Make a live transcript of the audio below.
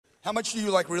How much do you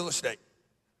like real estate?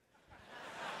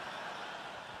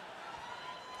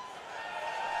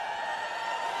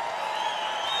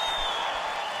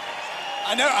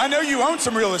 I know you own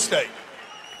some real estate.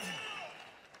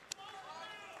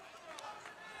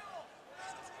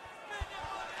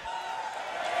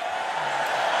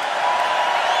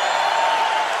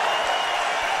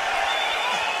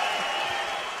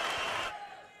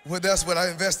 Well, that's what I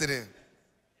invested in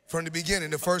from the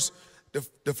beginning. The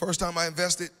first time I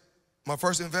invested, my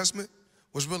first investment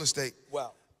was real estate.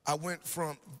 Wow. I went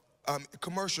from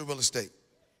commercial real estate,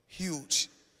 huge,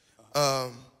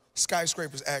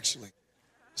 skyscrapers actually.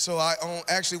 So I own,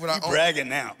 actually what I own. You're bragging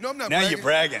now. No, I'm not now bragging. You're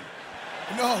bragging.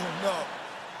 No.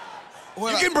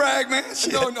 You can brag, man.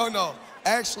 Shit. No.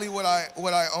 Actually, what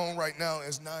I own right now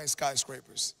is 9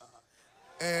 skyscrapers.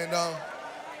 And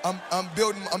I'm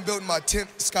building my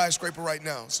 10th skyscraper right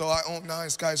now. So I own 9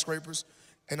 skyscrapers,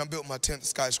 and I'm building my 10th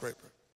skyscraper.